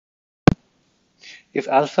If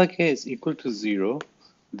alpha k is equal to 0,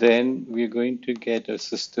 then we're going to get a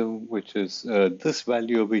system which is this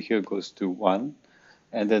value over here goes to 1,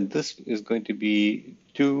 and then this is going to be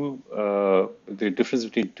the difference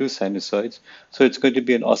between two sinusoids. So it's going to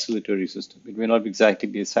be an oscillatory system. It may not exactly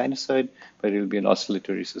be a sinusoid, but it will be an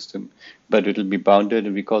oscillatory system. But it will be bounded,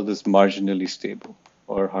 and we call this marginally stable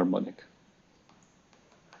or harmonic.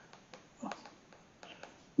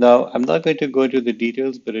 Now, I'm not going to go into the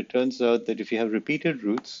details, but it turns out that if you have repeated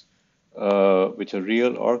roots, which are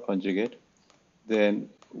real or conjugate, then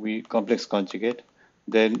we complex conjugate,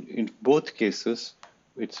 then in both cases,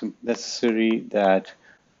 it's necessary that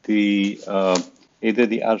the either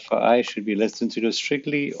the alpha I should be less than zero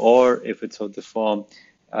strictly, or if it's of the form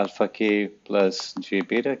alpha k plus j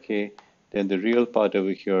beta k, then the real part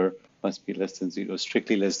over here must be less than zero,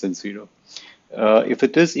 strictly less than zero. If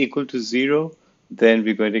it is equal to zero, then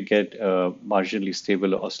we're going to get a marginally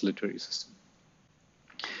stable oscillatory system.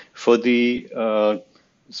 For the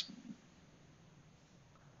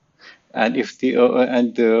and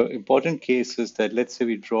the important case is that let's say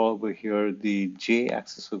we draw over here the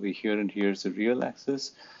j-axis over here, and here's the real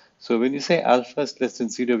axis. So when you say alpha is less than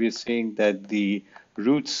zero, we're saying that the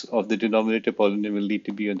roots of the denominator polynomial need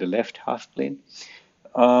to be on the left half plane.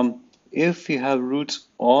 If you have roots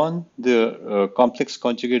on the complex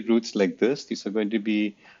conjugate roots like this, these are going to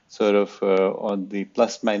be sort of on the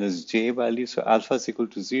plus minus j value. So alpha is equal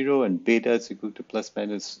to 0 and beta is equal to plus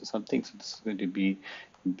minus something. So this is going to be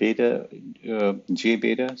beta, j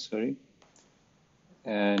beta, sorry,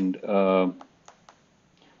 and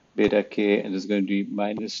beta k, and this is going to be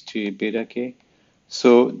minus j beta k.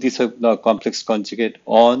 So these are now complex conjugate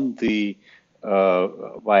on the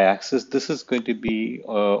y-axis. This is going to be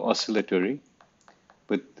oscillatory,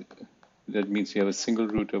 but that means you have a single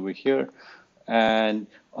root over here. And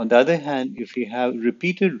on the other hand, if you have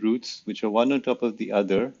repeated roots, which are one on top of the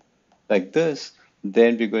other, like this,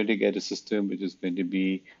 then we're going to get a system which is going to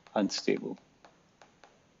be unstable.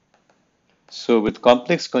 So with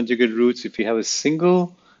complex conjugate roots, if you have a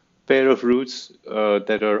single pair of roots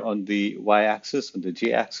that are on the y-axis, on the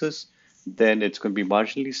j-axis, then it's going to be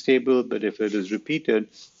marginally stable. But if it is repeated,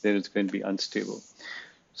 then it's going to be unstable.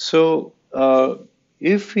 So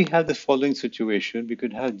if we have the following situation, we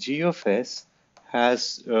could have g of s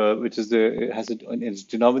has, which is its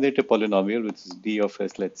denominator polynomial, which is d of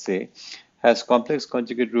s, let's say, has complex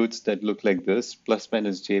conjugate roots that look like this, plus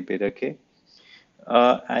minus j beta k.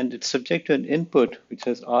 And it's subject to an input which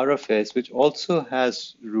has R of S, which also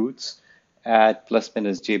has roots at plus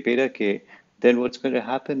minus j beta k. Then what's going to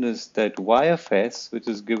happen is that Y of S, which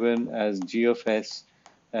is given as G of S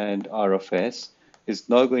and R of S, is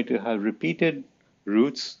now going to have repeated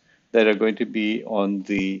roots that are going to be on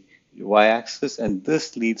the y-axis, and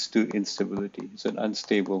this leads to instability. It's an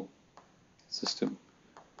unstable system.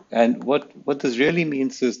 And what this really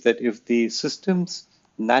means is that if the system's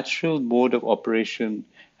natural mode of operation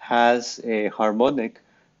has a harmonic,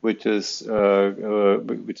 which is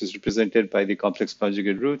represented by the complex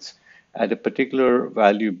conjugate roots at a particular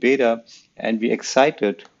value beta, and we excite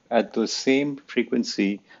it at the same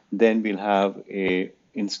frequency, then we'll have a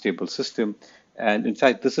unstable system. And in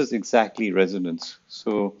fact, this is exactly resonance.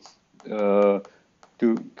 So to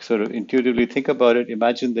sort of intuitively think about it,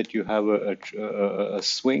 imagine that you have a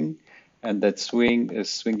swing, and that swing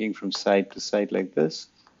is swinging from side to side like this.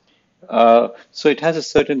 So it has a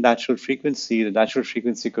certain natural frequency. The natural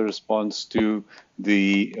frequency corresponds to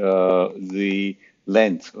the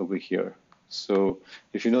length over here. So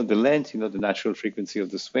if you know the length, you know the natural frequency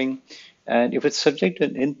of the swing. And if it's subject to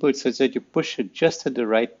an input such that you push it just at the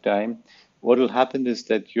right time, what will happen is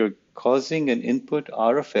that you're causing an input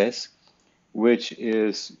R of S, which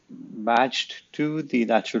is matched to the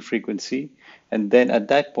natural frequency. And then at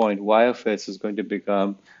that point, Y of S is going to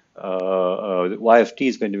become Y of t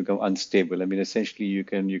is going to become unstable. I mean, essentially, you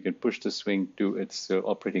can push the swing to its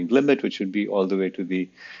operating limit, which would be all the way to the,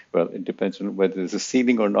 well, it depends on whether there's a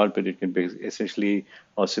ceiling or not, but it can essentially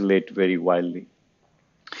oscillate very wildly.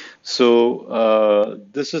 So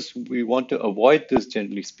we want to avoid this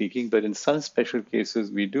generally speaking, but in some special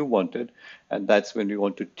cases we do want it, and that's when we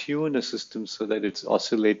want to tune a system so that it's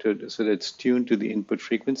oscillated, so that it's tuned to the input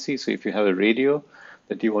frequency. So if you have a radio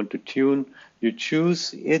that you want to tune, you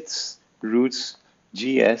choose its roots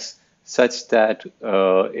GS such that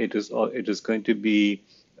it is going to be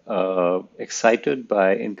excited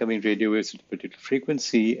by incoming radio waves at a particular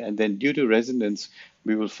frequency, and then due to resonance,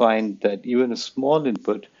 we will find that even a small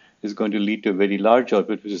input is going to lead to a very large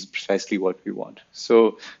output, which is precisely what we want.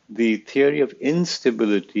 So the theory of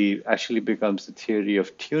instability actually becomes the theory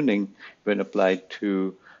of tuning when applied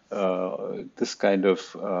to this kind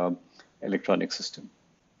of electronic system.